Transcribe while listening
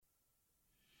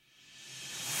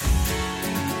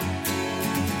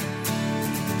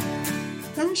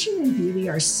Fashion and beauty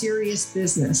are serious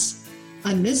business.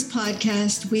 On this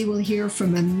podcast, we will hear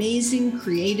from amazing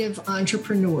creative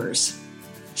entrepreneurs.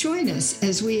 Join us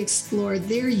as we explore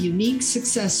their unique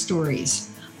success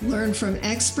stories, learn from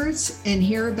experts, and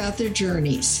hear about their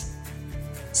journeys.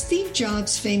 Steve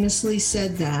Jobs famously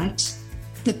said that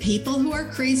the people who are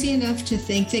crazy enough to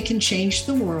think they can change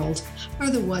the world are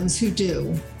the ones who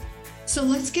do. So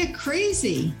let's get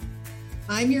crazy.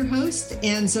 I'm your host,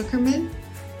 Ann Zuckerman,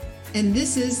 and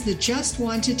this is the Just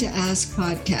Wanted to Ask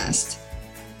podcast.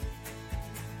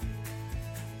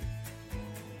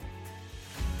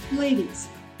 Ladies,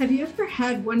 have you ever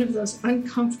had one of those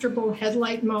uncomfortable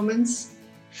headlight moments?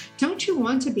 Don't you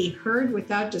want to be heard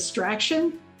without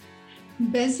distraction?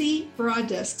 Bezi bra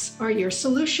discs are your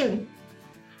solution.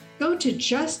 Go to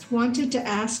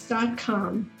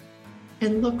justwantedtoask.com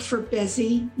and look for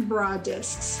Bezi bra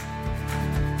discs.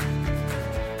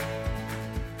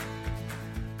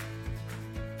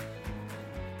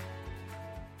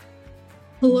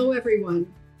 Hello,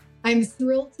 everyone. I'm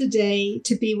thrilled today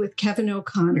to be with Kevin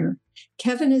O'Connor.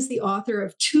 Kevin is the author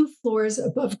of Two Floors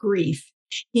Above Grief.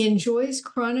 He enjoys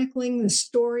chronicling the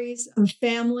stories of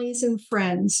families and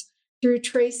friends through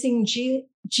tracing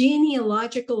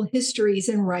genealogical histories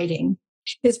in writing.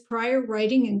 His prior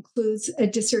writing includes a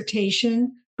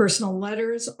dissertation, personal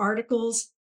letters, articles,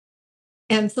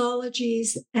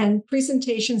 anthologies, and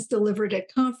presentations delivered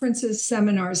at conferences,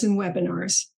 seminars, and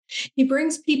webinars. He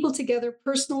brings people together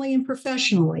personally and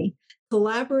professionally,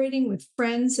 collaborating with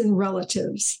friends and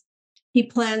relatives. He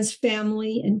plans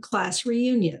family and class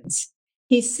reunions.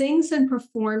 He sings and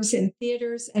performs in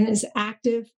theaters and is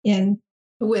active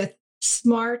with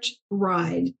Smart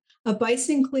Ride, a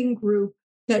bicycling group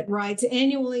that rides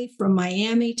annually from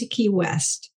Miami to Key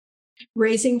West,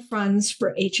 raising funds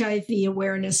for HIV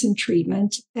awareness and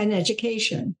treatment and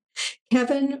education.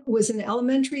 Kevin was an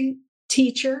elementary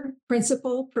teacher,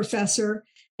 principal, professor,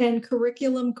 and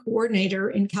curriculum coordinator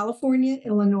in California,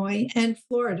 Illinois, and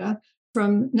Florida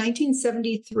from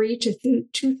 1973 to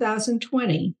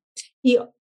 2020. He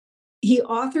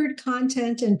authored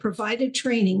content and provided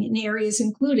training in areas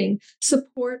including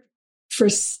support for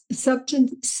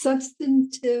substantive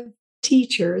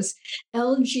teachers,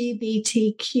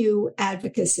 LGBTQ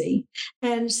advocacy,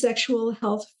 and sexual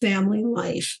health family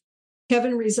life.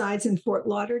 Kevin resides in Fort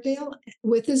Lauderdale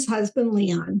with his husband,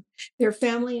 Leon. Their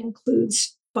family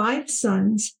includes 5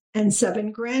 sons and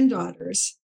 7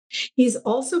 granddaughters. He's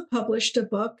also published a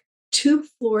book, Two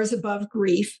Floors Above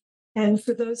Grief. And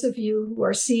for those of you who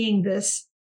are seeing this,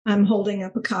 I'm holding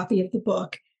up a copy of the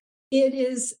book. It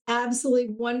is absolutely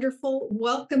wonderful.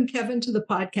 Welcome, Kevin, to the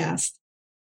podcast.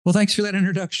 Well, thanks for that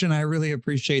introduction. I really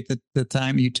appreciate the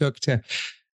time you took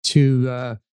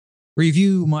to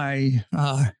review my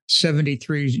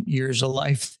 73 years of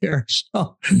life there.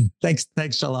 So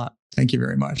thanks a lot. Thank you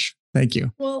very much. Thank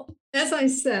you. Well, as I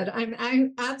said,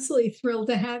 I'm absolutely thrilled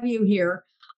to have you here.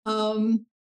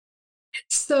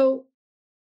 So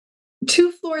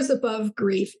Two Floors Above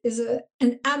Grief is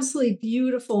an absolutely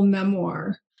beautiful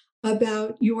memoir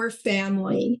about your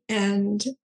family and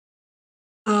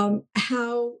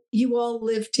how you all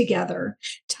live together.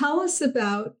 Tell us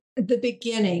about the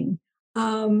beginning,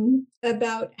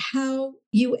 about how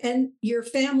you and your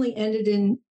family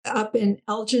ended up in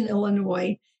Elgin,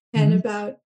 Illinois, and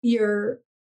about your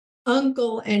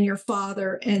uncle and your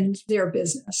father and their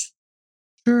business.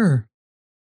 Sure.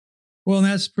 Well,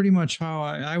 that's pretty much how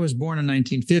I was born in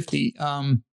 1950.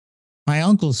 My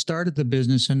uncle started the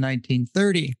business in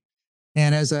 1930.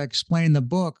 And as I explained in the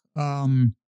book,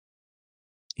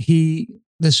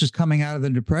 this was coming out of the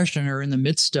Depression or in the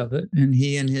midst of it. And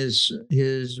he and his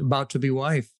about to be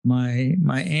wife, my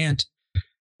aunt,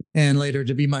 and later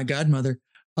to be my godmother,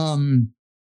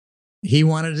 he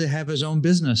wanted to have his own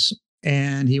business,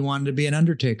 and he wanted to be an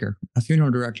undertaker, a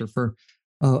funeral director for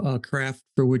a craft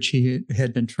for which he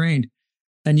had been trained.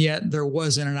 And yet there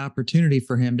wasn't an opportunity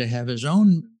for him to have his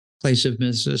own place of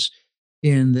business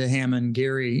in the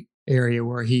Hammond-Gary area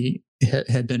where he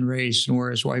had been raised and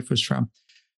where his wife was from.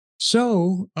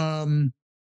 So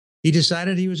he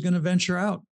decided he was going to venture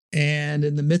out. And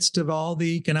in the midst of all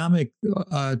the economic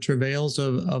travails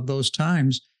of those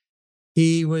times,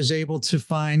 he was able to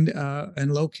find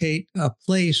and locate a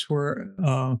place where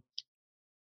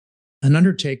an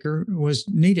undertaker was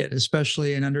needed,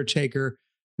 especially an undertaker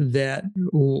that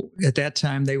at that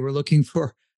time they were looking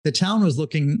for. The town was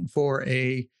looking for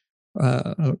a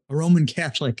Roman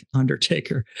Catholic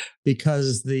undertaker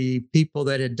because the people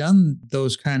that had done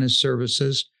those kind of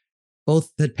services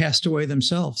both had passed away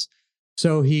themselves.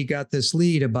 So he got this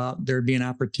lead about there being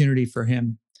opportunity for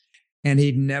him. And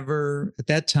he'd never, at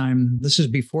that time, this is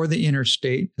before the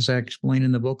interstate, as I explained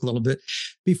in the book a little bit,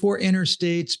 before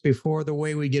interstates, before the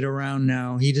way we get around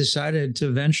now, he decided to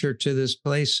venture to this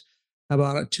place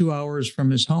about 2 hours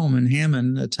from his home in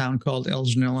Hammond, a town called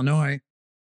Elgin, Illinois.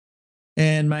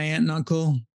 And my aunt and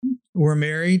uncle were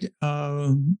married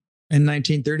in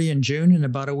 1930 in June, and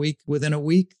within a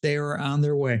week, they were on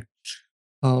their way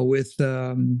with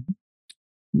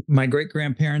my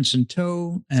great-grandparents in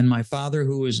tow, and my father,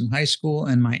 who was in high school,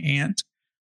 and my aunt,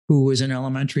 who was in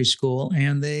elementary school.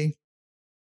 And they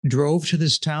drove to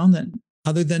this town that,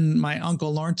 other than my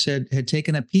uncle Lawrence had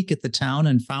taken a peek at the town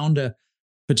and found a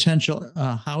potential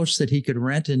house that he could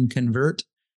rent and convert,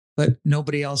 but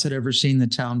nobody else had ever seen the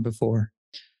town before.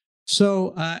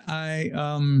 So I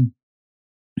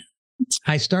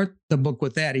start the book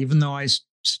with that, even though I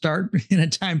start in a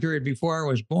time period before I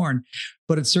was born,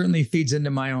 but it certainly feeds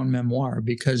into my own memoir,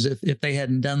 because if they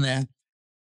hadn't done that,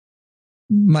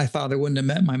 my father wouldn't have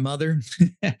met my mother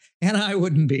and I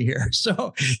wouldn't be here.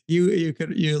 So you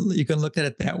can look at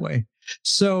it that way.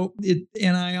 So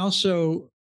and I also,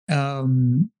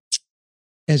 the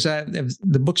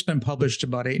book's been published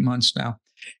about 8 months now.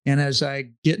 And as I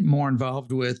get more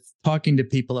involved with talking to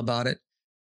people about it,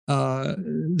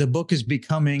 the book is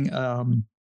becoming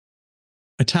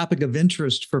a topic of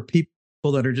interest for people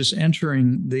that are just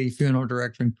entering the funeral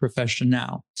directing profession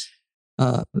now.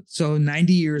 So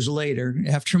 90 years later,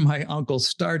 after my uncle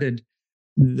started,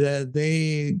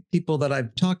 people that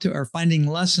I've talked to are finding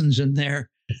lessons in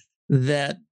there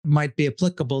that might be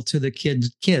applicable to the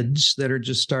kids that are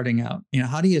just starting out. You know,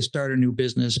 how do you start a new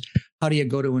business? How do you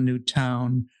go to a new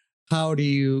town? How do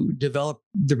you develop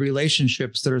the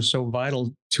relationships that are so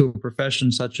vital to a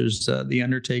profession such as the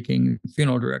undertaking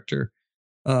funeral director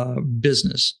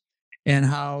business? And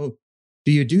how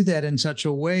do you do that in such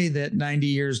a way that 90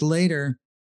 years later,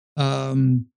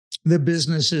 the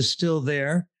business is still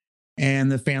there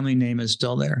and the family name is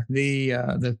still there?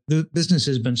 The business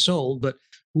has been sold, but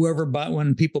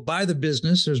when people buy the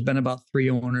business, there's been about 3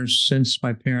 owners since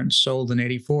my parents sold in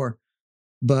 1984.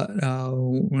 But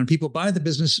when people buy the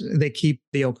business, they keep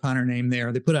the O'Connor name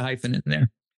there. They put a hyphen in there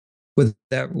with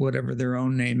that, whatever their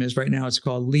own name is. Right now, it's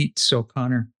called Leitz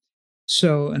O'Connor.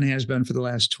 So, and it has been for the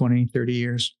last 20, 30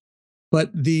 years.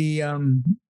 But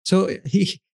so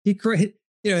he created,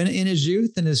 in his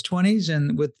youth, in his 20s,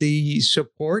 and with the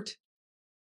support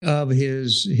of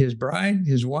his bride,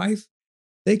 his wife,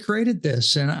 they created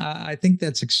this. And I think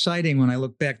that's exciting when I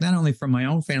look back, not only from my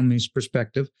own family's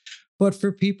perspective, but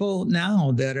for people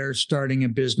now that are starting a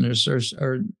business,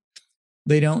 or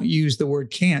they don't use the word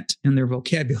can't in their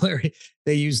vocabulary.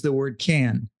 They use the word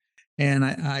can. And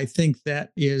I think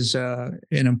that is an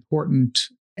important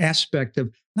aspect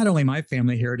of not only my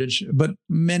family heritage, but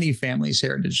many families'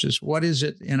 heritages. What is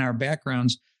it in our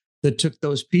backgrounds that took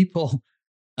those people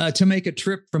to make a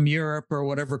trip from Europe or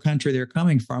whatever country they're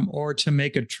coming from, or to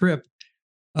make a trip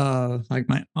like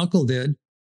my uncle did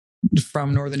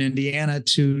from northern Indiana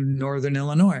to northern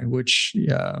Illinois, which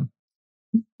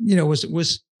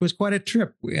was quite a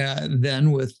trip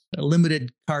then, with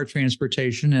limited car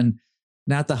transportation and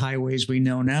not the highways we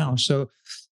know now. So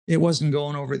it wasn't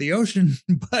going over the ocean.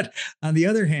 But on the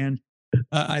other hand,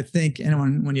 I think,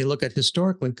 and when you look at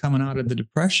historically coming out of the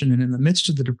Depression and in the midst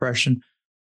of the Depression,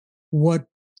 what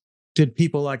did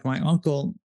people like my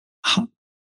uncle,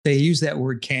 they use that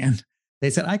word can.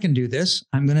 They said, I can do this.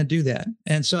 I'm going to do that.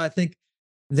 And so I think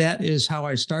that is how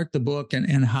I start the book,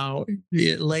 and how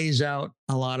it lays out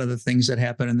a lot of the things that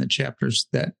happen in the chapters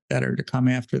that are to come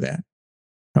after that.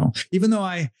 So even though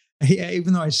I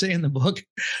say in the book,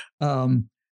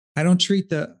 I don't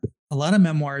treat a lot of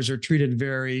memoirs are treated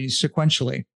very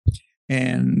sequentially,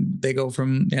 and they go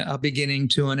from a beginning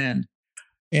to an end.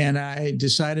 And I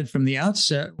decided from the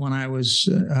outset, when I was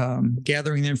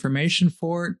gathering the information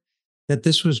for it, that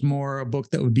this was more a book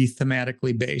that would be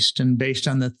thematically based and based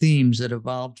on the themes that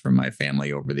evolved from my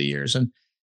family over the years. And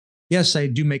yes, I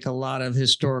do make a lot of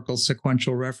historical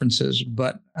sequential references,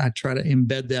 but I try to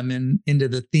embed them into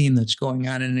the theme that's going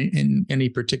on in any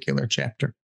particular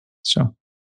chapter. So,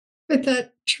 but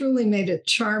that truly made it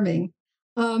charming.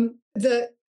 The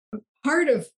part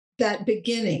of that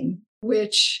beginning,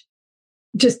 which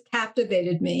just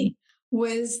captivated me,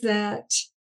 was that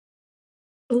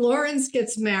Lawrence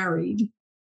gets married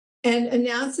and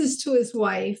announces to his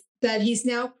wife that he's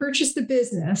now purchased a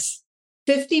business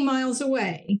 50 miles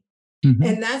away. Mm-hmm.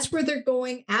 And that's where they're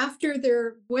going after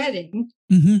their wedding,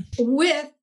 mm-hmm. with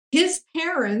his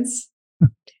parents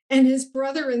and his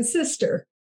brother and sister.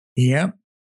 Yep.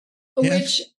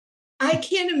 Which I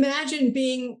can't imagine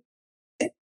being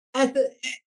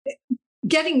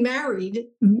getting married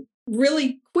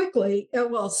really quickly,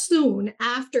 soon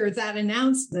after that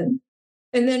announcement.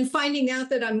 And then finding out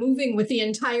that I'm moving with the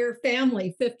entire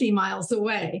family 50 miles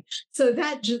away. So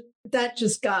that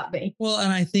just got me. Well,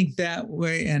 and I think that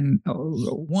way, and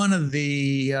one of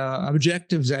the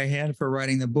objectives I had for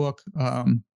writing the book,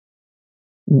 and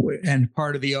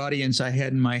part of the audience I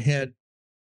had in my head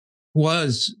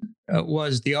was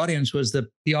the audience was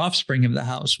the offspring of the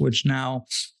house, which now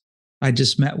I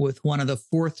just met with one of the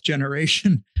fourth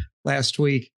generation last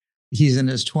week. He's in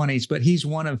his 20s, but he's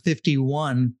one of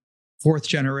 51 fourth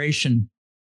generation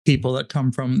people that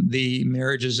come from the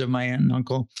marriages of my aunt and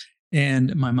uncle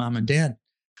and my mom and dad.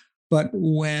 But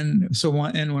when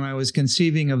I was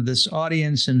conceiving of this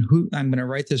audience and who I'm going to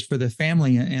write this for the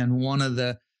family, and one of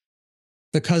the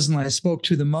cousin I spoke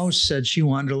to the most said she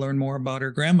wanted to learn more about her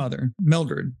grandmother,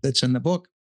 Mildred, that's in the book.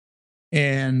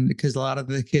 And because a lot of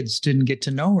the kids didn't get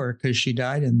to know her because she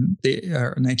died in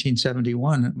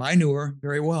 1971. I knew her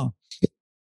very well.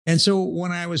 And so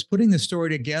when I was putting the story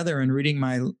together and reading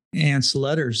my aunt's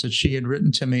letters that she had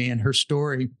written to me and her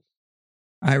story,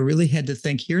 I really had to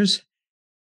think, here's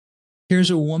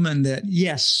a woman that,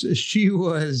 yes, she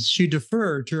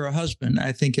deferred to her husband,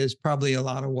 I think, as probably a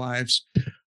lot of wives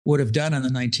would have done in the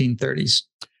 1930s.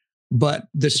 But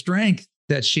the strength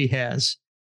that she has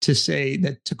to say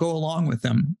that, to go along with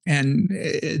them. And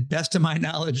best of my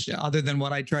knowledge, other than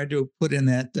what I tried to put in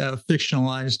that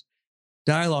fictionalized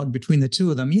dialogue between the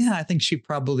two of them, yeah, I think she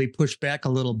probably pushed back a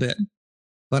little bit.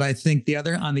 But I think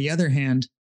on the other hand,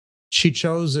 she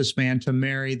chose this man to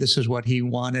marry. This is what he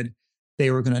wanted. They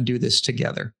were going to do this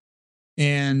together.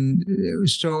 And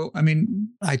so, I mean,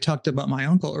 I talked about my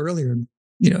uncle earlier,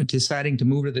 deciding to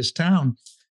move to this town,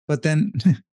 but then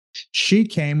she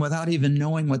came without even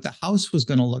knowing what the house was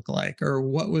going to look like or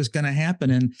what was going to happen.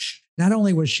 And not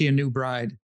only was she a new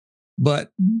bride,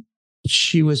 but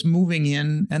she was moving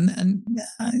in and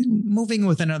moving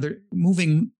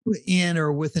in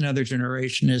or with another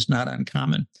generation is not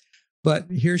uncommon. But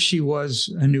here she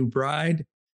was, a new bride.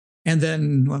 And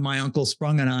then when my uncle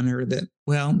sprung it on her that,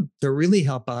 well, to really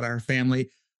help out our family,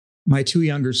 my two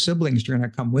younger siblings are going to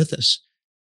come with us.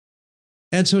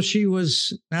 And so she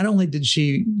was, not only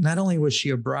was she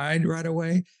a bride right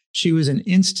away, she was an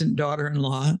instant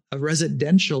daughter-in-law, a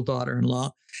residential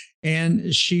daughter-in-law,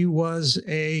 and she was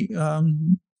a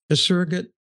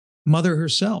surrogate mother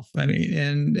herself. I mean,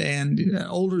 and an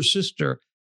older sister.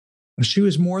 She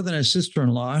was more than a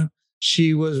sister-in-law.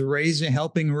 She was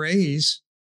helping raise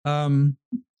her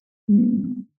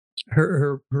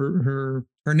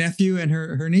nephew and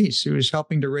her niece. She was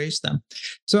helping to raise them.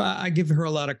 So I give her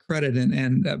a lot of credit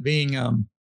and being a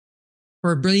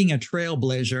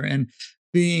trailblazer and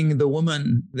being the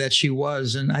woman that she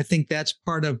was. And I think that's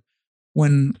part of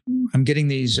when I'm getting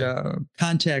these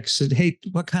contexts that, hey,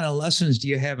 what kind of lessons do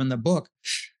you have in the book?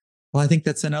 Well, I think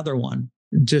that's another one.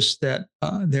 Just that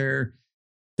there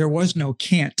was no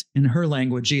can't in her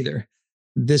language either.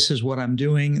 This is what I'm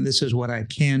doing. This is what I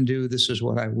can do. This is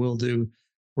what I will do.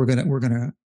 We're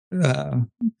gonna, and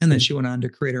then she went on to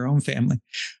create her own family.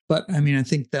 But I mean, I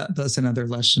think that's another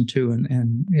lesson too.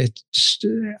 And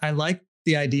I like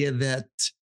the idea that,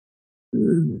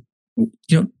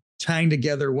 tying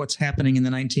together what's happening in the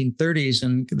 1930s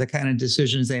and the kind of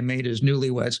decisions they made as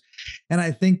newlyweds. And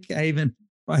I think I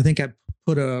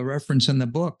put a reference in the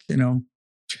book,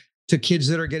 to kids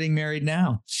that are getting married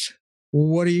now.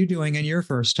 What are you doing in your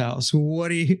first house?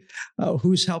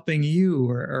 Who's helping you,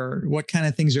 or what kind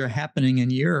of things are happening in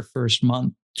your first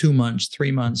month, 2 months,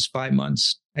 3 months, 5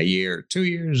 months, a year, 2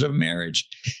 years of marriage,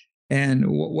 and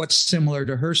what's similar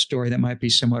to her story that might be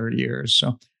similar to yours.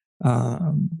 So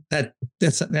that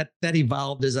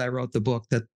evolved as I wrote the book,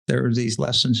 that there are these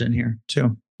lessons in here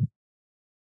too.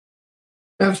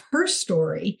 Of her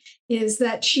story is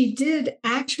that she did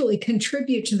actually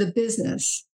contribute to the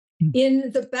business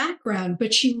in the background,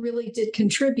 but she really did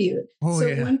contribute.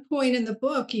 At one point in the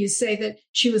book, you say that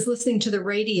she was listening to the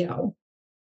radio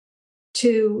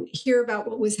to hear about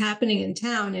what was happening in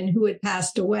town and who had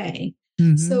passed away.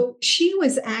 Mm-hmm. So she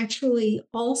was actually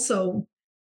also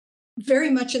very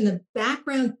much in the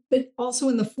background, but also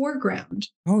in the foreground.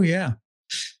 Oh, yeah.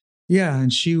 Yeah.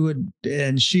 And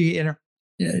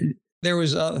there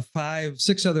was 5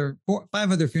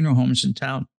 other funeral homes in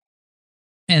town.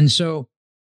 And so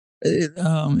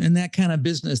in that kind of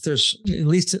business, there's, at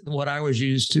least what I was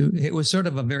used to, it was sort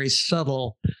of a very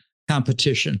subtle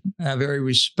competition, a very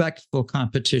respectful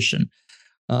competition,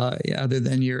 other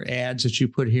than your ads that you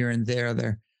put here and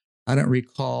there. I don't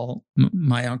recall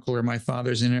my uncle or my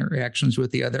father's interactions with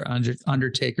the other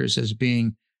undertakers as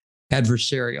being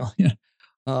adversarial.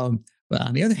 But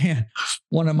on the other hand,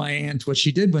 one of my aunts, what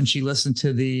she did when she listened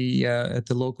to the at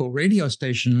the local radio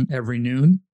station every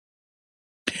noon,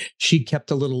 she kept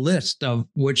a little list of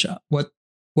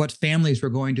what families were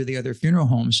going to the other funeral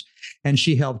homes, and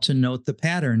she helped to note the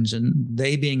patterns. And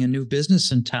they being a new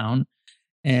business in town,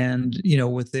 and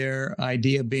with their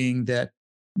idea being that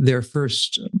their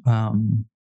first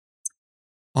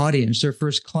audience, their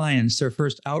first clients, their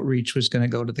first outreach was going to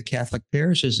go to the Catholic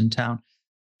parishes in town.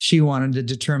 She wanted to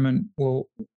determine, well,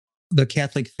 the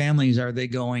Catholic families, are they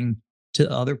going to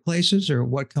other places, or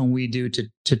what can we do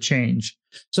to change?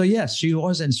 So yes, she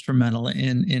was instrumental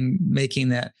in making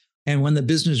that. And when the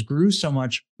business grew so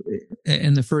much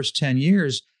in the first 10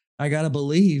 years, I got to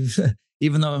believe,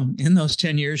 even though in those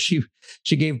 10 years she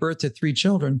gave birth to 3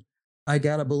 children, I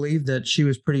got to believe that she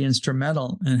was pretty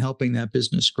instrumental in helping that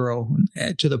business grow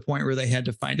to the point where they had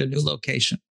to find a new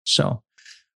location. So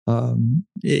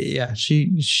yeah,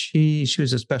 she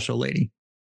was a special lady.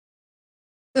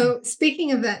 So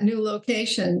speaking of that new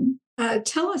location,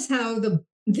 tell us how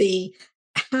the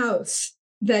house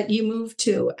that you moved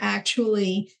to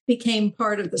actually became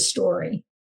part of the story.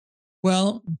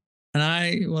 Well,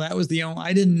 that was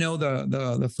I didn't know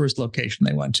the first location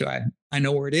they went to. I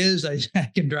know where it is. I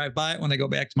can drive by it when I go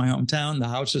back to my hometown. The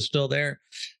house is still there.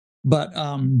 But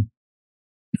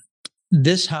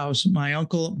this house, my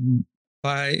uncle,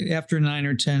 after 8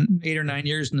 or 9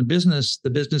 years in the business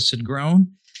had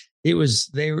grown.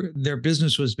 Their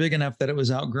business was big enough that it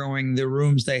was outgrowing the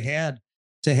rooms they had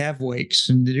to have wakes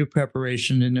and to do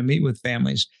preparation and to meet with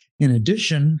families. In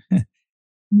addition,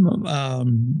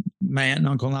 my aunt and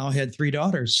uncle now had 3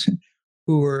 daughters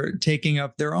who were taking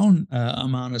up their own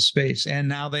amount of space. And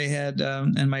now they had,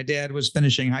 and my dad was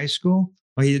finishing high school.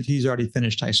 Well, he's already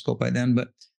finished high school by then, but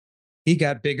he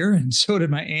got bigger, and so did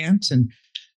my aunt. And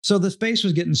so the space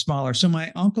was getting smaller. So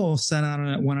my uncle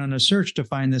went on a search to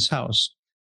find this house.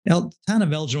 The town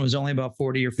of Elgin was only about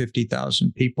 40 or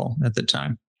 50,000 people at the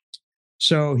time.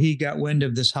 So he got wind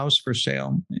of this house for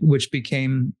sale, which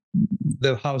became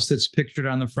the house that's pictured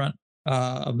on the front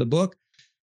of the book,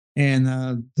 and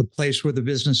the place where the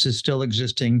business is still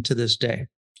existing to this day.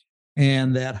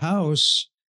 And that house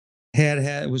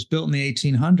was built in the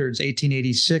 1800s,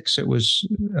 1886. It was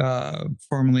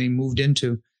formally moved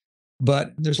into.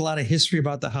 But there's a lot of history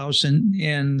about the house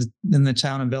in the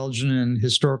town of Elgin and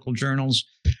historical journals.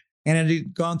 And it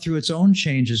had gone through its own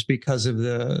changes because of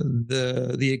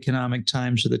the economic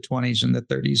times of the 20s and the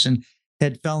 30s, and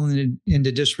had fallen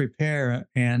into disrepair.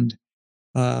 And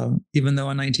even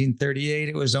though in 1938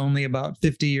 it was only about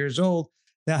 50 years old,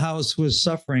 the house was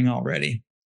suffering already.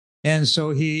 And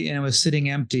so it was sitting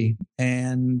empty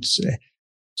and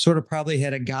sort of probably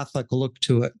had a Gothic look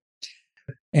to it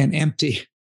and empty.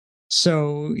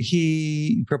 So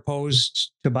he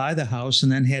proposed to buy the house, and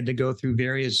then had to go through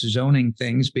various zoning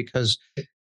things because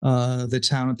the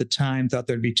town at the time thought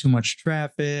there'd be too much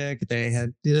traffic. They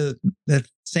had the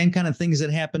same kind of things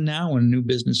that happen now when new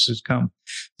businesses come.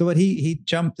 So he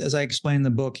jumped, as I explained in the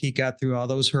book, he got through all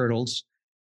those hurdles,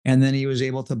 and then he was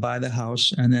able to buy the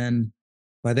house. And then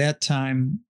by that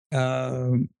time,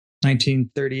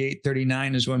 1938,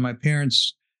 39 is when my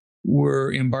parents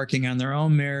were embarking on their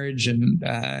own marriage and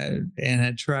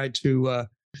had tried to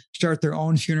start their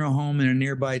own funeral home in a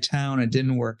nearby town. It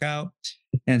didn't work out.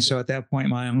 And so at that point,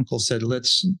 my uncle said,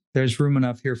 there's room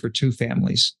enough here for 2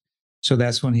 families. So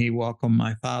that's when he welcomed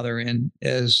my father in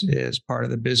as part of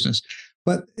the business.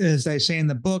 But as I say in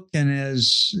the book, and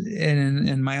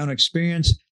in my own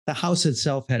experience, the house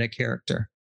itself had a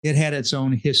character. It had its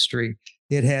own history.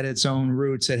 It had its own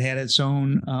roots. It had its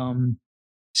own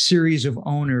series of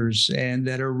owners, and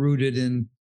that are rooted in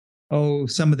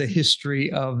some of the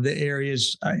history of the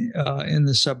areas in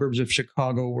the suburbs of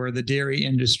Chicago where the dairy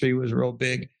industry was real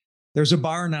big. There's a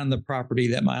barn on the property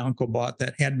that my uncle bought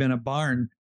that had been a barn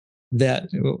that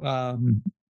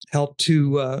helped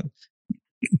to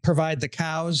provide the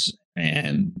cows,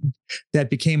 and that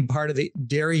became part of the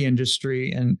dairy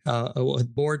industry, and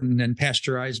with Borden and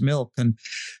pasteurized milk. And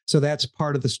so that's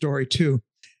part of the story too.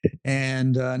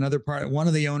 And another part, one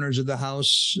of the owners of the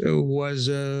house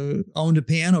owned a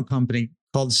piano company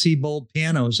called Seabold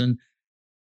Pianos. And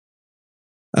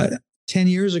 10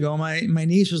 years ago, my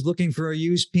niece was looking for a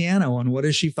used piano. And what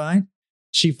does she find?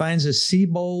 She finds a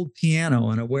Seabold piano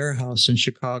in a warehouse in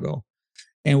Chicago,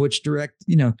 and which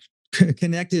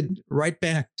connected right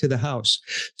back to the house.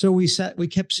 So we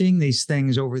kept seeing these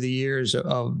things over the years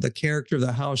of the character of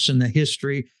the house and the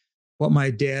history, what my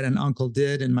dad and uncle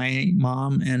did, and my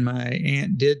mom and my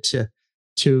aunt did to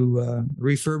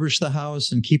refurbish the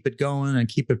house and keep it going and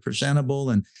keep it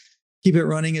presentable. And keep it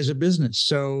running as a business.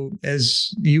 So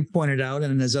as you pointed out,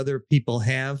 and as other people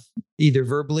have, either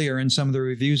verbally or in some of the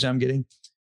reviews I'm getting,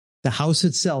 the house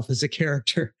itself is a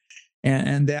character.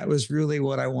 And that was really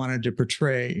what I wanted to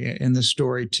portray in the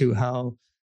story too, how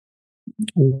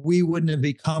we wouldn't have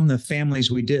become the families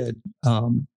we did,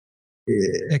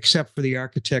 except for the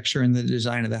architecture and the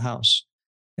design of the house.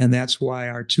 And that's why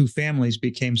our two families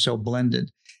became so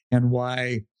blended, and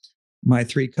why my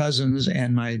three cousins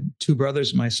and my two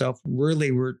brothers and myself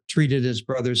really were treated as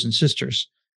brothers and sisters.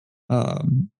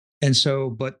 And so,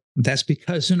 but that's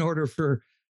because in order for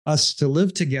us to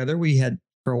live together, we had,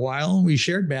 for a while, we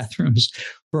shared bathrooms.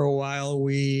 For a while,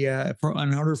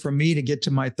 in order for me to get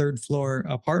to my third floor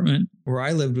apartment where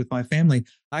I lived with my family,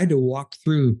 I had to walk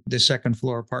through the second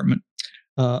floor apartment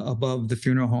above the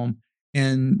funeral home,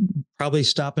 and probably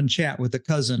stop and chat with a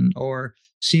cousin, or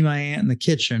see my aunt in the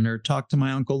kitchen, or talk to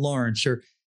my Uncle Lawrence, or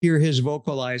hear his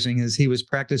vocalizing as he was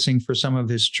practicing for some of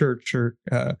his church or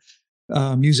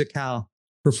musicale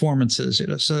performances.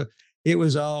 So it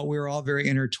was all, we were all very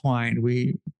intertwined.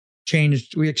 We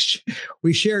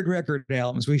shared record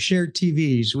albums, we shared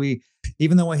TVs.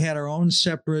 Even though we had our own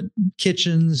separate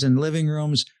kitchens and living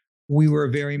rooms, we were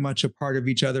very much a part of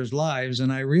each other's lives.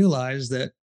 And I realized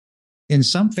that in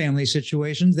some family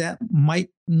situations, that might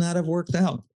not have worked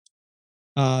out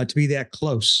to be that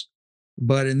close.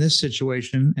 But in this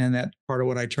situation, and that part of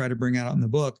what I try to bring out in the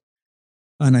book,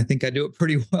 and I think I do it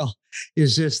pretty well,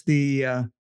 is just the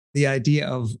idea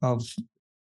of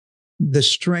the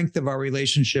strength of our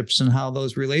relationships, and how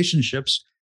those relationships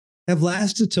have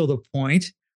lasted till the point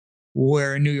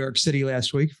where in New York City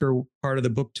last week for part of the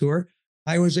book tour,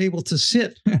 I was able to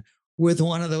sit with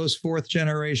one of those fourth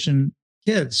generation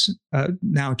kids,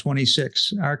 now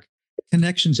 26. Our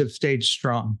connections have stayed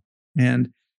strong,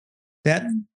 and that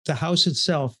the house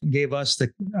itself gave us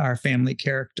our family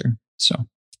character. So.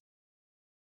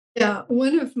 Yeah,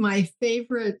 one of my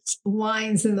favorite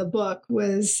lines in the book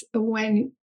was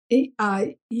when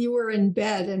you were in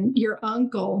bed and your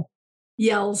uncle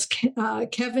yells,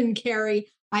 Kevin Carey,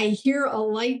 I hear a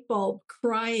light bulb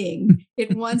crying.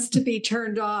 It wants to be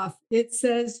turned off. It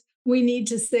says we need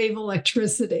to save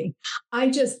electricity. I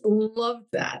just love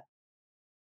that.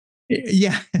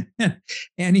 Yeah. And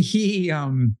and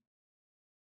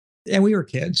we were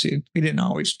kids. We didn't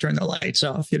always turn the lights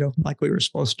off, like we were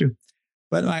supposed to.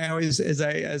 But I always, as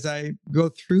I go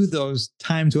through those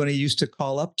times when he used to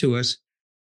call up to us,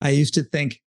 I used to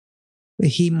think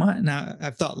he might. Now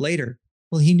I've thought later,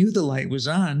 well, he knew the light was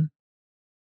on.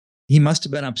 He must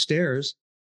have been upstairs.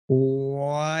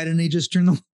 Why didn't he just turn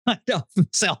the light off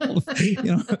himself?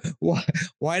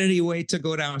 Why did he wait to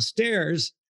go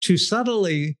downstairs to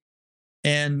subtly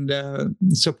and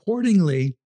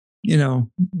supportingly,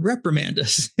 reprimand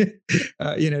us,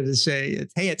 to say,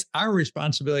 hey, it's our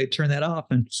responsibility to turn that off.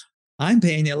 And I'm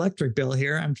paying the electric bill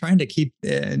here. I'm trying to keep,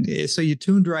 and so you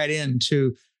tuned right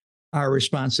into our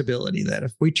responsibility that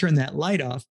if we turn that light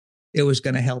off, it was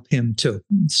going to help him too.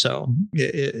 So,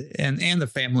 and the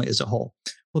family as a whole.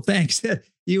 Well, thanks.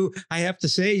 I have to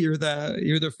say, you're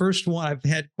the first one. I've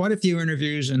had quite a few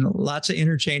interviews and lots of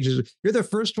interchanges. You're the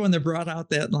first one that brought out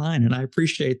that line, and I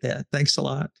appreciate that. Thanks a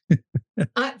lot.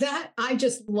 I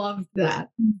just loved that.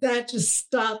 That just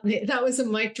stopped me. That was a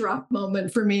mic drop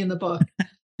moment for me in the book.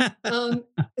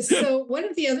 So one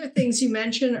of the other things you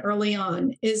mentioned early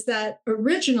on is that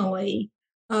originally,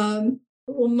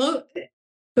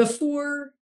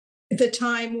 before the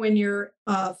time when your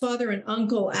father and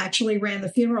uncle actually ran the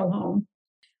funeral home,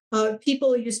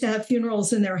 people used to have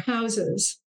funerals in their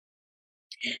houses,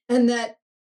 and that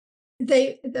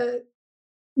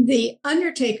the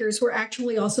undertakers were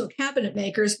actually also cabinet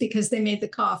makers because they made the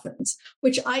coffins,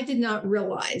 which I did not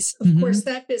realize. Of course,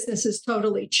 that business has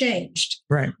totally changed.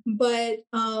 Right. But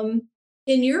in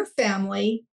your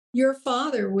family, your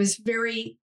father was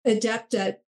very adept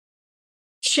at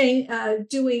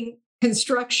doing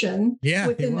construction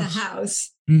within the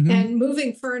house and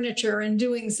moving furniture and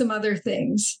doing some other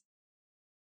things.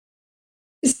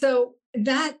 So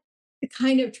that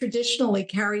kind of traditionally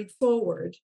carried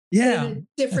forward. Yeah. In a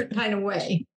different kind of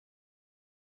way.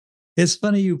 It's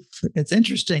funny. It's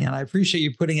interesting. And I appreciate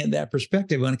you putting it in that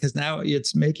perspective on, because now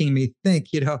it's making me think,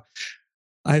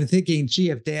 I'm thinking, gee,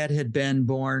 if Dad had been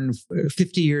born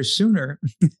 50 years sooner,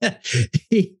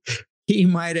 he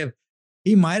might have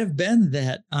been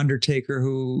that undertaker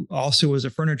who also was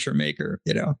a furniture maker,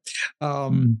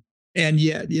 and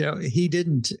yet, he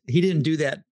didn't do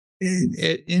that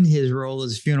in his role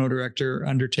as funeral director,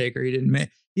 undertaker. He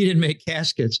didn't make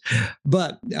caskets,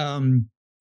 but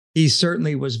he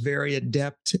certainly was very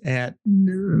adept at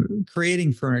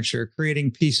creating furniture,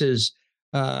 creating pieces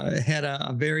had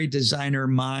a very designer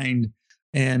mind,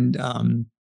 and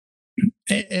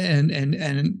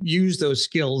use those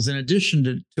skills in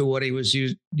addition to what he was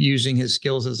using his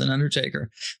skills as an undertaker.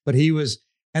 But he was,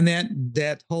 and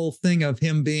that whole thing of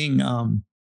him being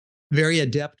very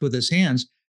adept with his hands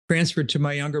transferred to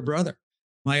my younger brother.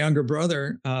 My younger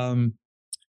brother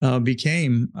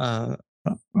became a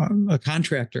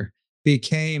contractor,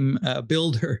 became a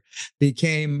builder,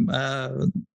 became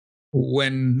I'm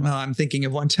thinking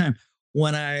of one time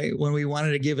when we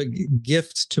wanted to give a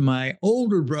gift to my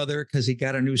older brother because he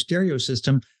got a new stereo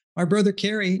system. My brother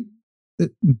Kerry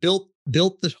built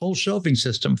the whole shelving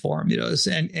system for him,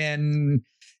 and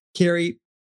Kerry,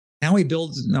 now he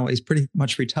builds. No, he's pretty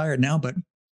much retired now, but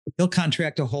he'll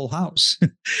contract a whole house.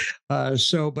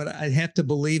 But I have to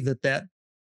believe that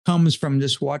comes from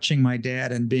just watching my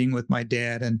dad and being with my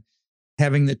dad and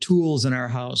having the tools in our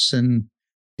house, and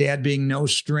Dad being no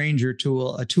stranger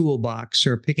to a toolbox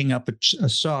or picking up a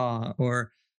saw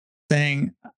or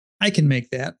saying, I can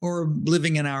make that, or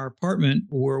living in our apartment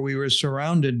where we were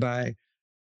surrounded by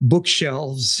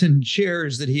bookshelves and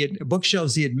chairs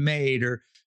bookshelves he had made, or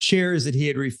chairs that he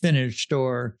had refinished,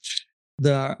 or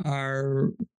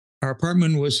our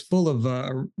apartment was full of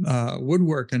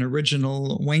woodwork and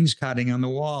original wainscoting on the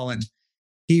wall, and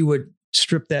he would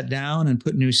strip that down and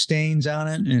put new stains on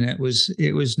it, and it was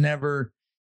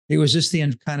just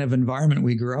the kind of environment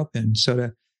we grew up in.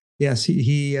 So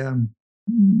he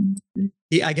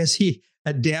I guess he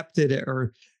adapted it,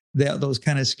 or those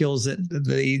kind of skills that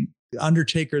the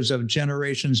undertakers of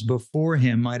generations before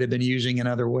him might have been using in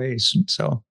other ways.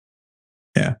 So,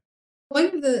 yeah. One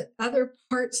of the other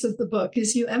parts of the book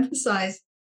is you emphasize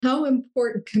how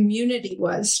important community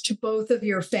was to both of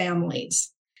your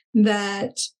families.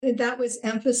 That was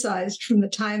emphasized from the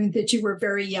time that you were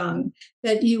very young,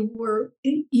 that your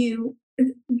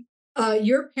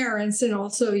parents and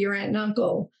also your aunt and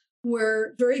uncle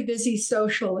were very busy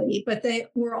socially, but they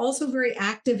were also very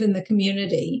active in the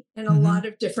community in a lot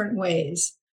of different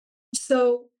ways.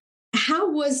 So how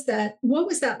was that? What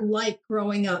was that like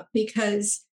growing up?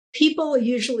 Because people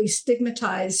usually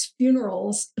stigmatize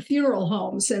funeral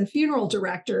homes and funeral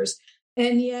directors,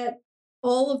 and yet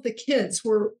all of the kids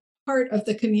were part of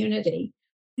the community.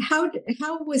 How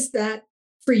was that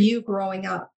for you growing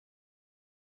up?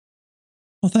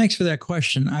 Well, thanks for that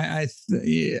question.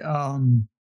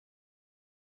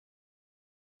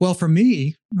 Well, for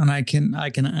me, and I can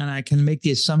make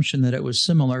the assumption that it was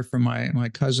similar for my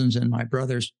cousins and my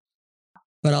brothers,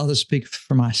 but I'll just speak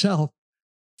for myself.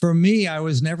 For me, I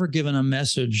was never given a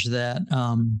message that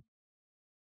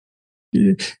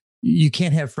you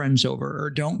can't have friends over, or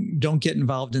don't get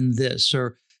involved in this,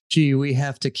 or gee, we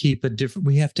have to keep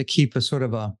a sort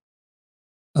of a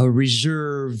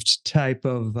reserved type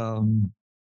of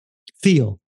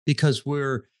feel because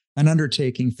we're an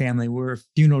undertaking family, we're a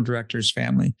funeral director's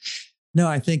family. No,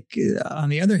 I think on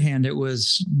the other hand, it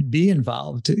was be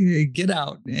involved, get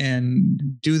out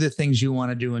and do the things you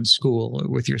want to do in school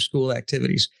with your school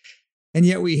activities. And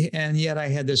yet I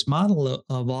had this model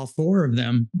of all four of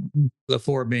them, the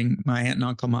four being my aunt and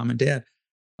uncle, mom and dad,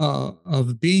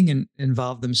 of being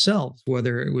involved themselves,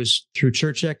 whether it was through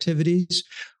church activities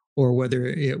or whether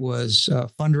it was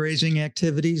fundraising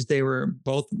activities. They were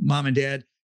both, mom and dad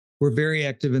were very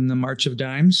active in the March of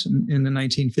Dimes in the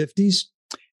 1950s.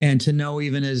 And to know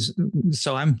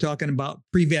so I'm talking about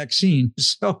pre-vaccine.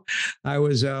 So I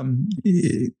was 4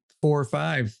 or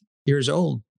 5 years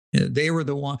old. They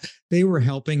were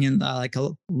helping, and like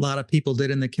a lot of people did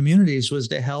in the communities, was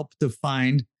to help to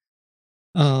find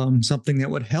something that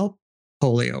would help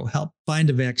polio, help find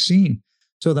a vaccine.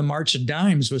 So the March of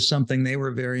Dimes was something they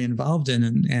were very involved in.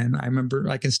 And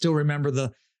I can still remember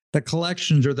the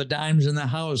collections or the dimes in the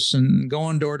house and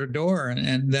going door to door,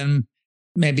 and then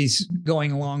maybe going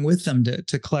along with them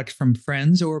to collect from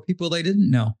friends or people they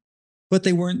didn't know. But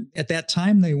they weren't, at that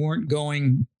time, they weren't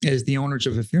going as the owners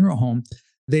of a funeral home.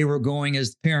 They were going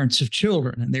as parents of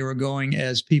children, and they were going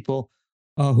as people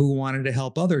who wanted to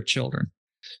help other children.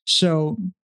 So,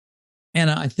 and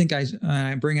I think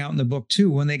I bring out in the book too,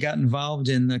 when they got involved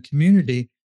in the community,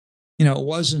 it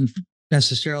wasn't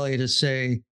necessarily to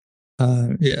say,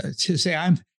 I'm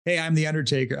the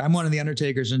undertaker. I'm one of the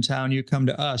undertakers in town. You come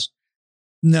to us.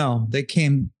 No, they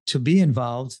came to be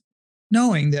involved,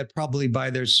 knowing that probably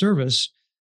by their service,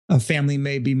 a family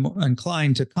may be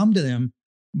inclined to come to them.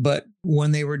 But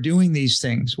when they were doing these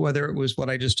things, whether it was what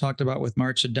I just talked about with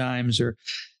March of Dimes, or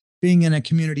being in a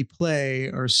community play,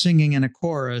 or singing in a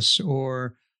chorus,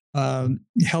 or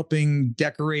helping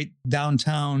decorate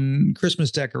downtown Christmas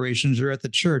decorations or at the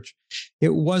church,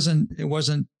 it wasn't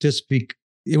just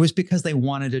it was because they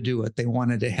wanted to do it. They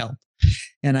wanted to help.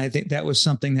 And I think that was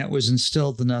something that was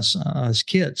instilled in us as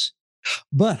kids.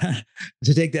 But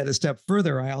to take that a step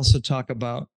further, I also talk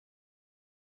about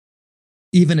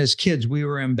even as kids, we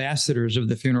were ambassadors of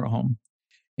the funeral home.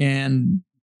 And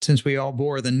since we all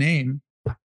bore the name,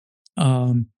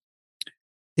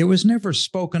 it was never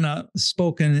spoken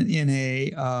in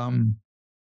a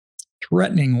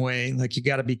threatening way, like you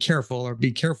got to be careful or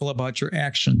be careful about your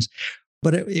actions.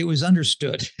 But it was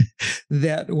understood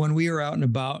that when we were out and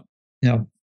about,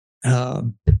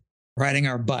 riding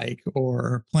our bike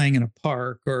or playing in a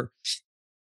park, or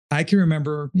I can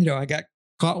remember, I got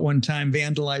caught one time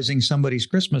vandalizing somebody's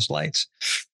Christmas lights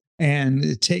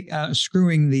and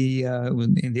screwing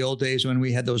in the old days when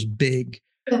we had those big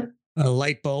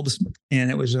light bulbs, and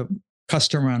it was a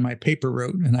customer on my paper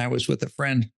route, and I was with a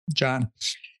friend, John,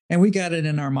 and we got it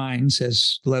in our minds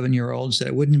as 11-year-olds that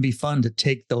it wouldn't be fun to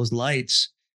take those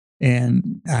lights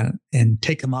and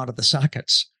take them out of the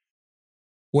sockets.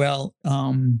 Well,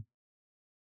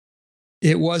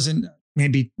 it wasn't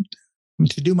maybe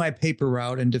to do my paper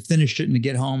route and to finish it and to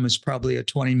get home is probably a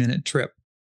 20-minute trip.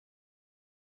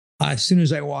 As soon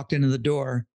as I walked into the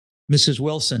door, Mrs.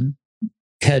 Wilson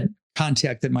had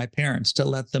contacted my parents to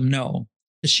let them know.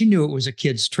 She knew it was a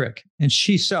kid's trick and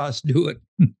she saw us do it.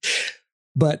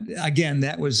 But again,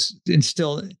 that was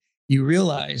instilled. You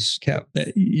realize, Kev,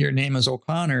 that your name is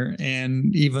O'Connor.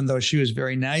 And even though she was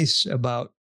very nice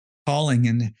about calling,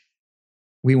 and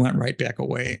we went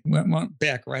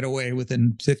back right away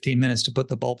within 15 minutes to put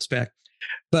the bulbs back.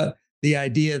 But the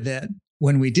idea that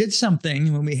when we did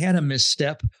something, when we had a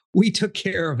misstep, we took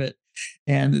care of it.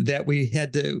 And that we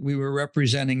were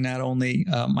representing not only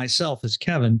myself as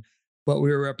Kevin, but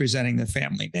we were representing the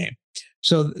family name.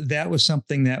 So that was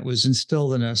something that was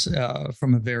instilled in us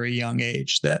from a very young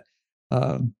age, that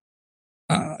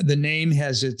the name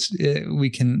has we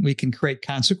can create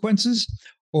consequences,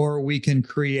 or we can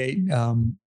create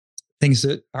things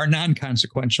that are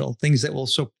non-consequential, things that will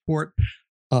support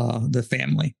the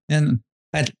family. And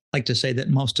I'd like to say that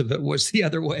most of it was the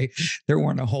other way. There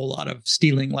weren't a whole lot of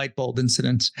stealing light bulb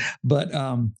incidents, but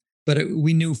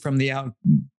we knew from the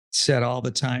outset all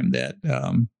the time that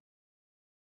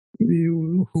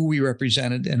who we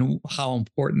represented and how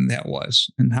important that was,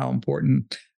 and how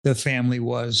important the family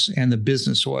was and the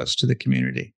business was to the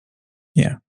community.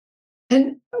 Yeah.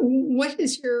 And what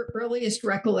is your earliest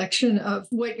recollection of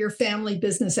what your family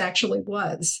business actually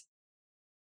was?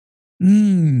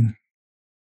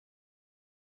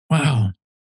 Wow.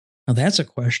 Now that's a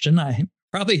question. I'm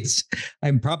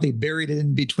probably buried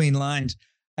in between lines.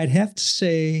 I'd have to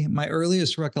say my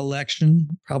earliest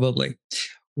recollection probably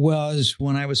was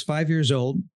when I was 5 years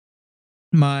old.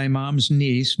 My mom's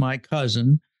niece, my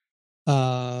cousin,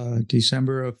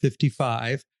 December of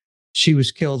 1955, she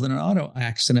was killed in an auto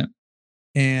accident,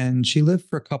 and she lived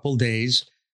for a couple days.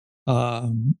 We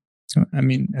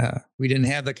didn't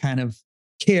have the kind of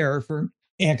care for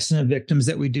accident victims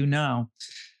that we do now.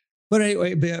 But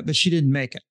anyway, but she didn't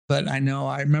make it. But I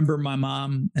remember my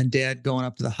mom and dad going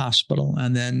up to the hospital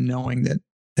and then knowing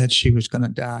that she was going to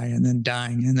die, and then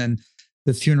dying, and then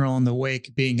the funeral and the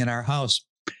wake being in our house.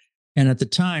 And at the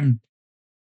time,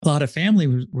 a lot of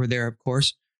family were there, of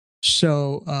course.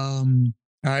 So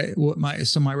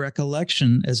my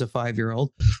recollection as a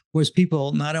 5-year-old was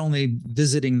people not only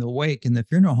visiting the wake in the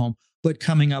funeral home, but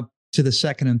coming up to the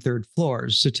second and third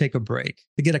floors to take a break,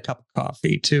 to get a cup of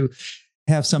coffee, to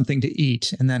have something to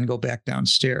eat, and then go back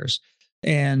downstairs.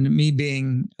 And me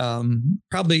being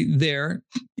probably there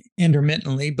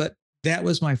intermittently, but that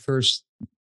was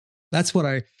that's what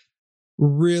I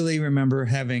really remember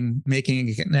making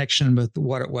a connection with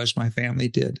what it was my family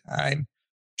did. I'm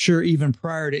sure even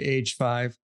prior to age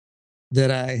 5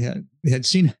 that I'd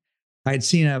seen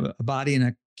a body in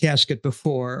a casket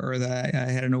before, or that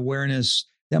I had an awareness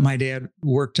that my dad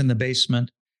worked in the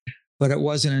basement. But it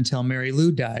wasn't until Mary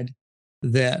Lou died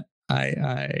that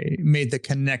I made the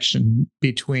connection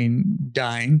between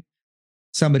dying,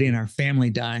 somebody in our family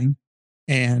dying,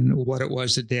 and what it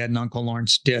was that Dad and Uncle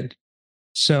Lawrence did.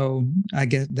 So I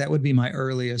guess that would be my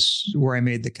earliest where I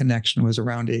made the connection, was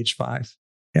around age 5.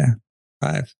 Yeah,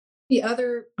 5. The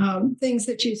other things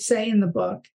that you say in the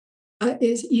book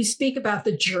is you speak about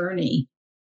the journey,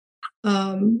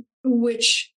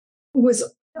 which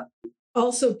was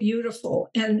also beautiful.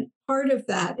 And part of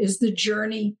that is the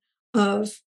journey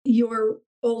of your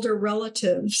older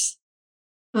relatives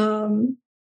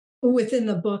within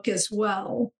the book as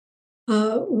well,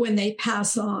 when they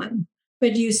pass on.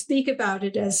 But you speak about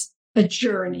it as a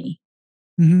journey,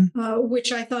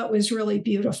 which I thought was really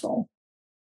beautiful.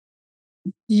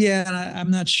 Yeah, and I'm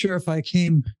not sure if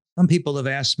some people have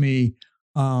asked me,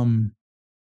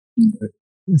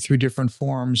 through different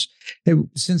forms.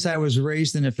 Since I was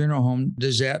raised in a funeral home,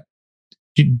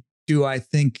 do I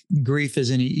think grief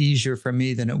is any easier for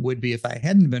me than it would be if I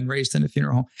hadn't been raised in a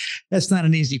funeral home? That's not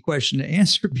an easy question to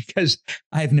answer because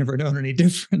I've never known any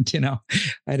different. I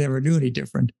never knew any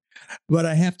different. But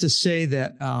I have to say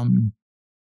that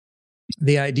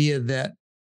the idea that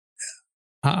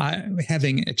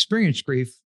having experienced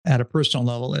grief at a personal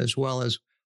level, as well as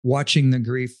watching the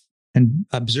grief and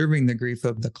observing the grief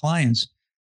of the clients,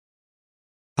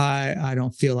 I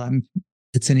don't feel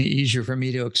it's any easier for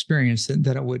me to experience than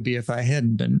it would be if I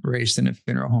hadn't been raised in a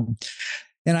funeral home.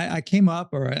 And I came up,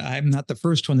 or I'm not the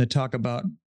first one to talk about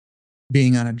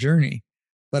being on a journey,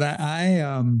 but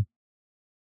I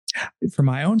for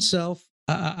my own self,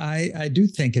 I do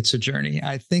think it's a journey.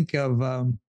 I think of,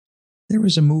 there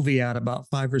was a movie out about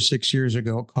 5 or 6 years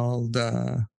ago called,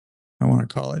 I want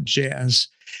to call it Jazz.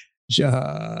 It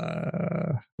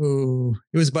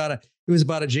was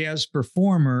about a jazz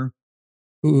performer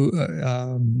who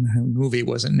movie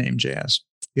wasn't named Jazz.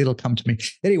 It'll come to me.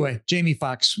 Anyway, Jamie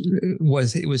Foxx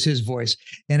was his voice.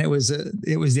 And it was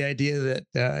the idea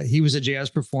that he was a jazz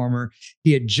performer.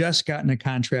 He had just gotten a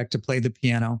contract to play the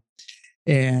piano,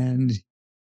 and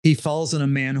he falls in a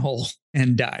manhole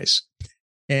and dies.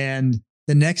 And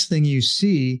the next thing you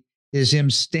see is him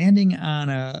standing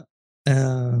on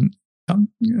not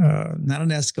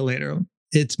an escalator.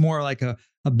 It's more like a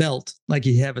belt, like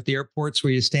you have at the airports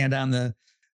where you stand on the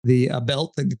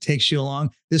belt that takes you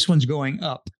along. This one's going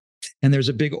up, and there's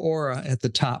a big aura at the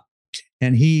top.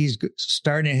 And he's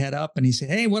starting to head up, and he said,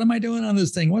 "Hey, what am I doing on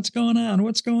this thing? What's going on?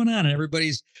 What's going on?" And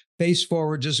everybody's face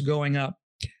forward, just going up.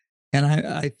 And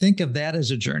I think of that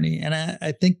as a journey. And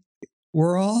I think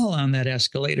we're all on that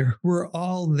escalator. We're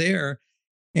all there.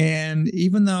 And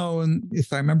even though,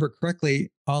 if I remember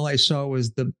correctly, all I saw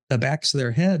was the backs of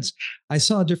their heads, I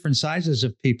saw different sizes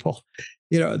of people.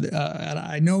 And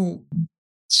I know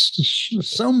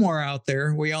somewhere out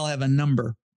there, we all have a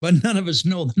number, but none of us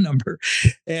know the number.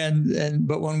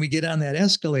 But when we get on that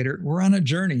escalator, we're on a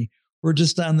journey. We're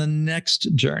just on the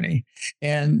next journey.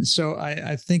 And so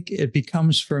I think it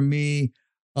becomes for me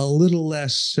a little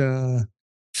less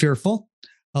fearful,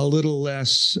 a little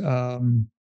less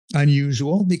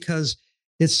unusual, because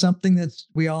it's something that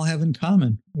we all have in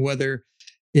common, whether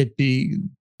it be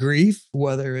grief,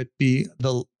 whether it be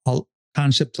the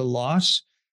concept of loss,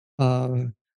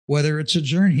 whether it's a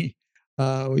journey.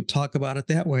 We talk about it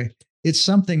that way. It's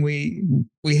something we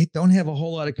don't have a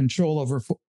whole lot of control over,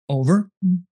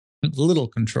 little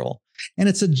control. And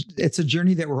it's a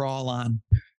journey that we're all on.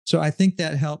 So I think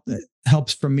that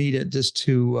helps for me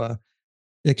to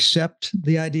accept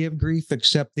the idea of grief,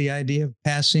 accept the idea of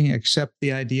passing, accept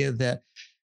the idea that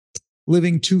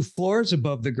living 2 floors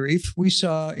above the grief, we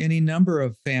saw any number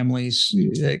of families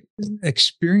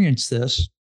experience this.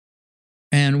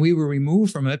 And we were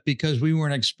removed from it because we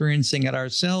weren't experiencing it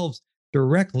ourselves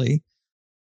directly.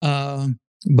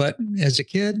 But as a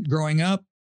kid growing up,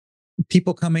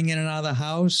 people coming in and out of the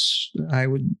house, I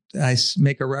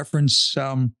make a reference.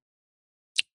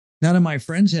 None of my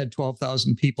friends had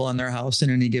 12,000 people in their house in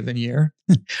any given year.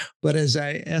 But as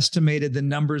I estimated the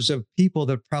numbers of people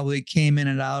that probably came in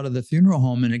and out of the funeral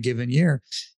home in a given year,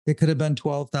 it could have been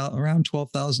around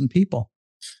 12,000 people.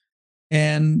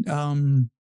 And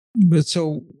but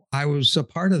so I was a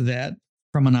part of that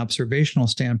from an observational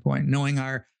standpoint, knowing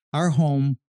our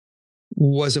home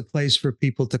was a place for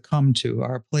people to come to,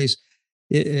 our place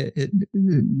to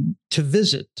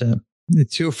visit, to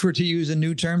use a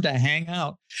new term, to hang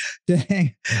out,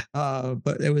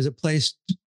 but it was a place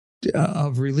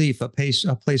of relief, a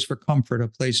place for comfort, a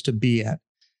place to be at.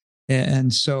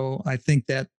 And so I think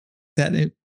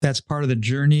that's part of the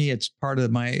journey. It's part of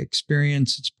my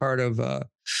experience. It's part of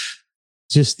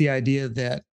just the idea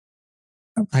that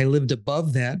I lived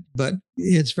above that, but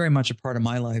it's very much a part of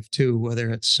my life too, whether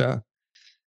it's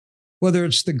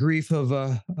the grief of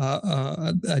a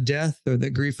death, or the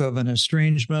grief of an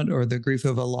estrangement, or the grief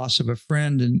of a loss of a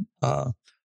friend, and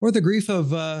or the grief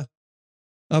of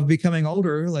becoming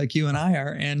older, like you and I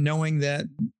are, and knowing that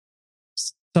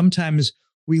sometimes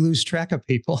we lose track of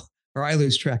people, or I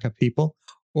lose track of people,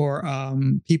 or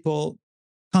people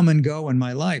come and go in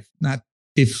my life, not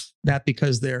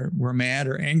because we're mad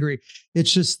or angry.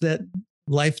 It's just that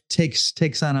life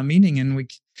takes on a meaning,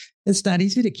 and it's not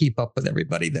easy to keep up with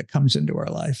everybody that comes into our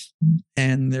life.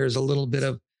 And there's a little bit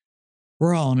of,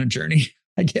 we're all on a journey,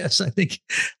 I guess. I think,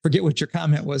 forget what your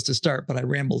comment was to start, but I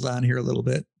rambled on here a little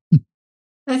bit.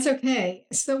 That's okay.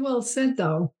 So well said,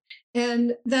 though.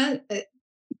 And that,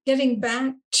 getting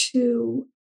back to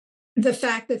the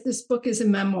fact that this book is a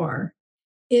memoir,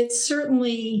 it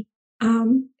certainly,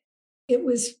 it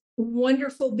was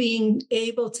wonderful being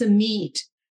able to meet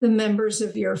the members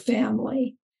of your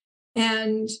family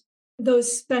and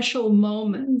those special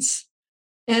moments,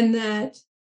 and that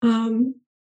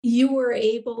you were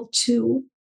able to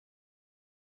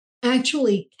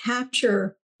actually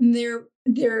capture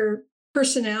their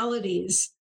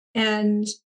personalities and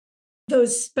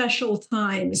those special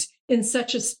times in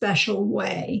such a special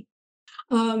way.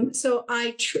 So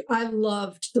I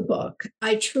loved the book.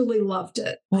 I truly loved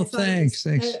it. Well, thanks.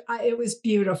 It was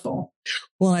beautiful.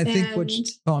 Well, I think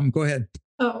go ahead.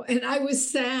 Oh, and I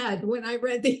was sad when I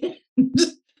read the end,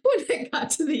 when I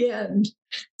got to the end.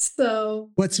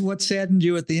 So what saddened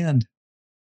you at the end?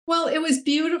 Well, it was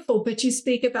beautiful, but you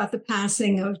speak about the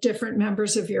passing of different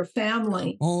members of your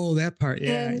family. Oh, that part.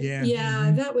 Yeah.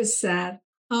 Mm-hmm. That was sad.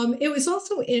 It was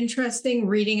also interesting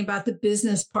reading about the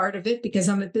business part of it because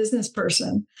I'm a business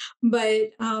person,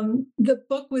 but the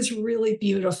book was really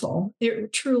beautiful.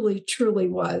 It truly, truly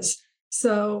was.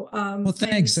 So well,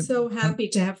 thanks. I'm so happy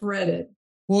to have read it.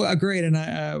 Well, great. And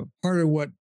part of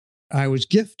what I was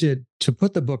gifted to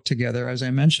put the book together, as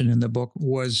I mentioned in the book,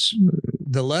 was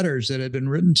the letters that had been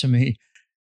written to me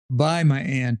by my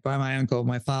aunt, by my uncle,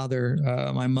 my father,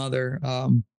 my mother. I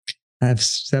have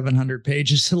 700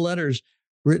 pages of letters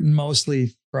written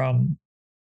mostly from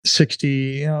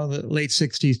the late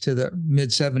 60s to the mid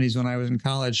 70s when I was in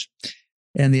college.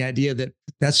 And the idea that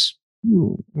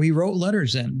we wrote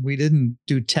letters in. We didn't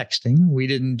do texting. We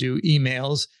didn't do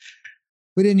emails.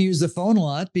 We didn't use the phone a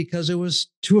lot because it was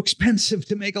too expensive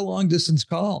to make a long distance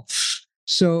call.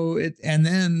 And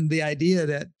then the idea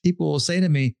that people will say to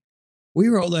me, we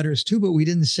wrote letters too, but we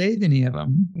didn't save any of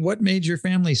them. What made your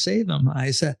family save them?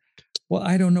 I said, well,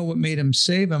 I don't know what made them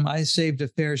save them. I saved a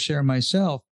fair share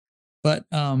myself, but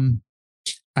I'm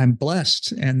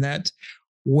blessed. And that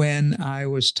when I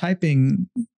was typing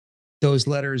those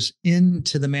letters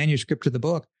into the manuscript of the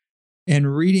book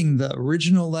and reading the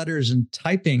original letters and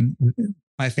typing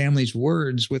my family's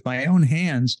words with my own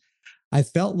hands, I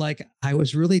felt like I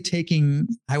was really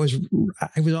I was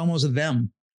almost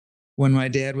them when my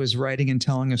dad was writing and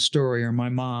telling a story, or my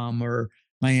mom or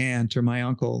my aunt or my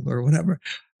uncle or whatever.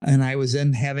 And I was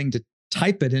then having to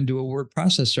type it into a word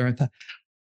processor. I thought,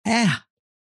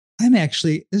 this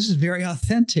is very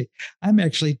authentic. I'm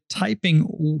actually typing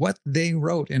what they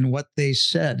wrote and what they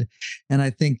said. And I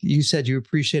think you said you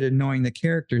appreciated knowing the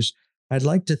characters. I'd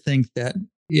like to think that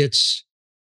it's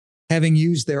having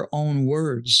used their own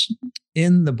words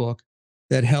in the book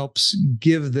that helps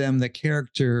give them the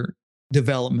character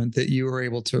development that you were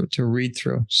able to read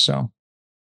through. So,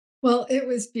 well, it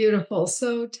was beautiful.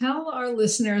 So tell our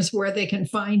listeners where they can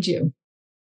find you.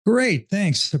 Great.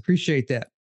 Thanks. Appreciate that.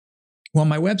 Well,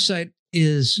 my website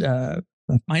is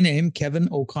my name, Kevin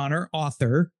O'Connor,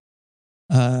 author.com.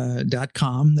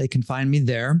 They can find me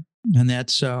there. And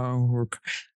that's, we're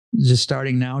just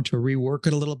starting now to rework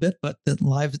it a little bit, but the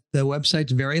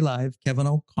website's very live, Kevin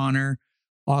O'Connor,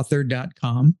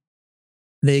 author.com.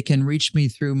 They can reach me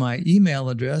through my email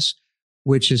address,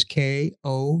 which is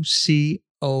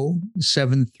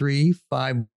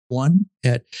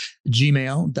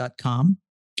KOCO7351@gmail.com.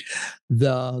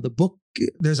 The book,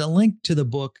 there's a link to the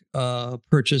book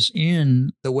purchase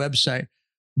in the website,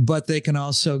 but they can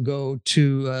also go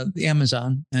to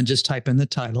Amazon and just type in the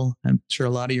title. I'm sure a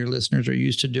lot of your listeners are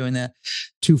used to doing that.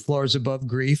 2 Floors Above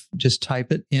Grief. Just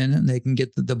type it in and they can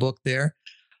get the book there.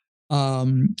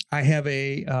 I have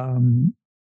a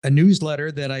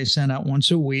newsletter that I send out once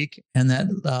a week, and that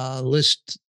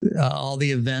lists all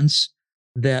the events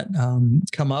that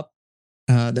come up,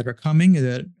 that are coming,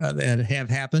 that have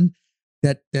happened,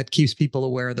 that keeps people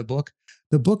aware of the book.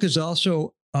 The book is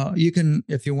also, you can,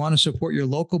 if you want to support your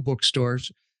local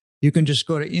bookstores, you can just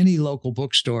go to any local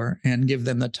bookstore and give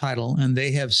them the title, and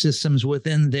they have systems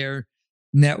within their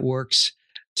networks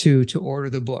to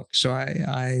order the book. So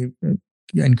I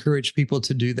encourage people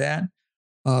to do that.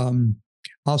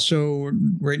 Also,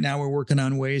 right now we're working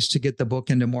on ways to get the book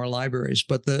into more libraries,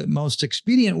 but the most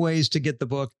expedient ways to get the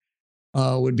book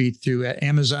would be through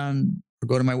Amazon, or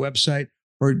go to my website,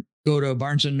 or go to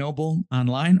Barnes & Noble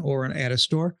online, or at a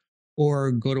store,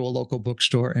 or go to a local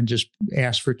bookstore and just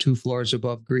ask for 2 Floors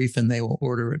Above Grief, and they will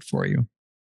order it for you.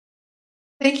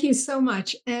 Thank you so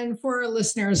much. And for our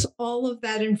listeners, all of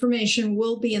that information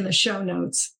will be in the show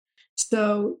notes.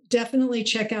 So definitely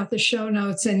check out the show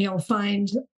notes and you'll find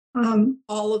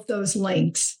all of those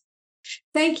links.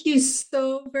 Thank you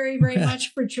so very, very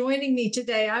much for joining me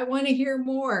today. I want to hear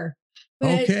more.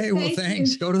 Okay, well,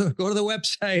 thanks. Go to the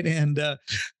website, and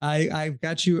I've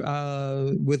got you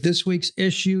with this week's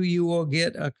issue. You will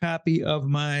get a copy of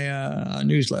my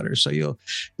newsletter, so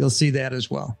you'll see that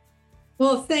as well.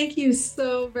 Well, thank you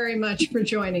so very much for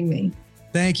joining me.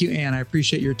 Thank you, Ann. I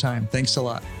appreciate your time. Thanks a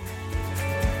lot.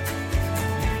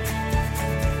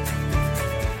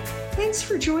 Thanks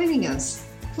for joining us.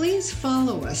 Please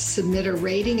follow us, submit a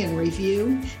rating and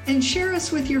review, and share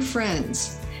us with your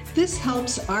friends. This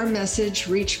helps our message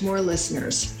reach more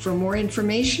listeners. For more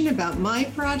information about my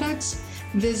products,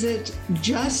 visit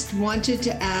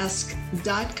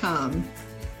justwantedtoask.com.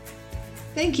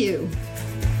 Thank you.